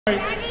We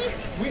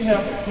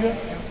have a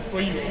gift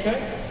for you, okay?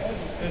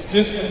 It's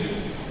just for you.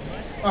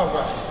 All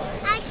right.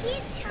 I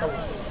can't tell you.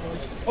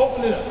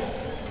 Open it up.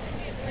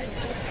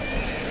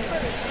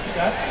 You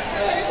got it?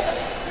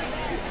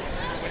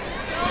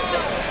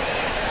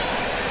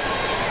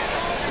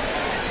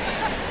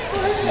 Go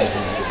ahead.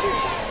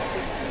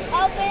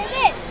 Open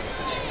it.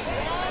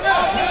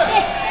 Yeah.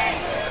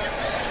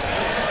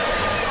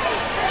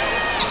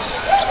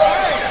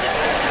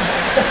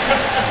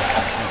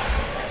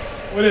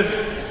 What is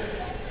it?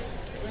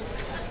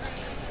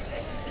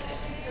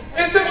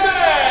 It's a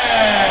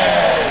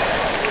bag!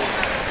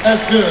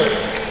 That's good.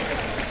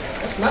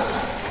 That's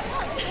nice.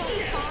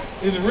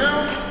 Is it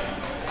real?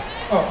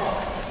 Oh.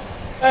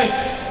 Hey,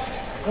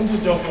 I'm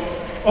just joking.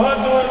 For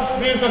her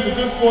being such a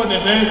good sport and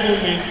advancing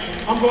with me,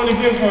 I'm going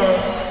to give her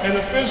an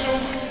official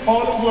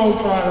Harlem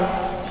Globetrotter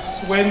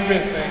sweating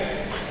wristband.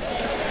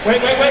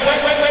 Wait.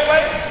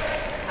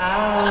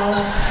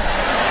 Ow.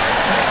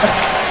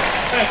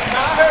 Hey,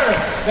 now I heard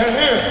they're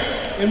here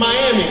in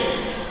Miami.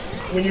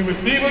 When you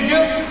receive a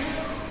gift,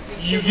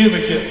 you give a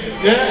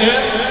gift. Yeah.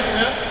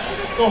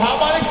 So how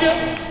about a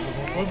gift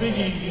for Big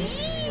Easy?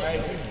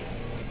 Right here.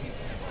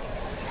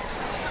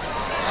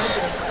 Right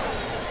there.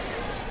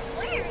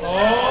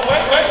 Oh,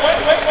 wait.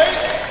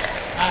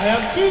 I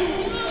have two.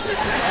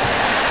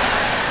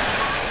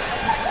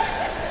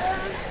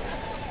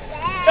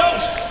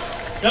 Coach,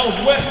 that was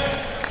wet.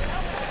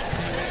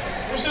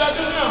 What should I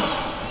do now?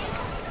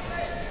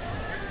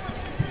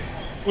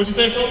 What'd you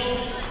say, Coach?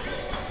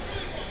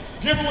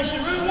 Give her what she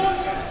really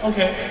wants?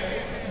 Okay.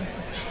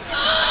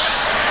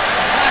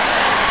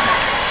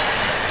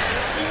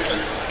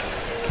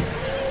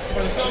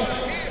 For yourself?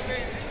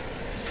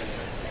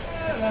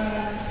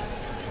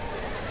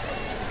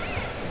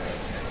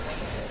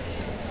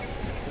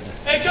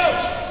 Hey,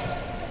 Coach!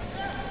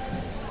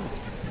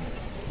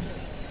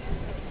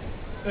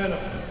 Stand up.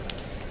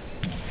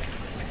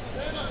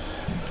 Stand up.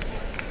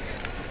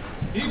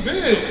 He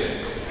big.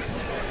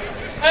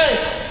 Hey,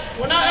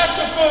 when I asked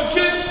her for a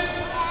kiss,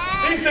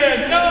 he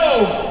said,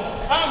 no,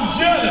 I'm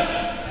jealous.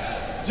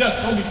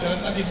 Jealous, don't be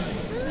jealous, I'll give you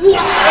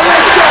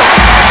one.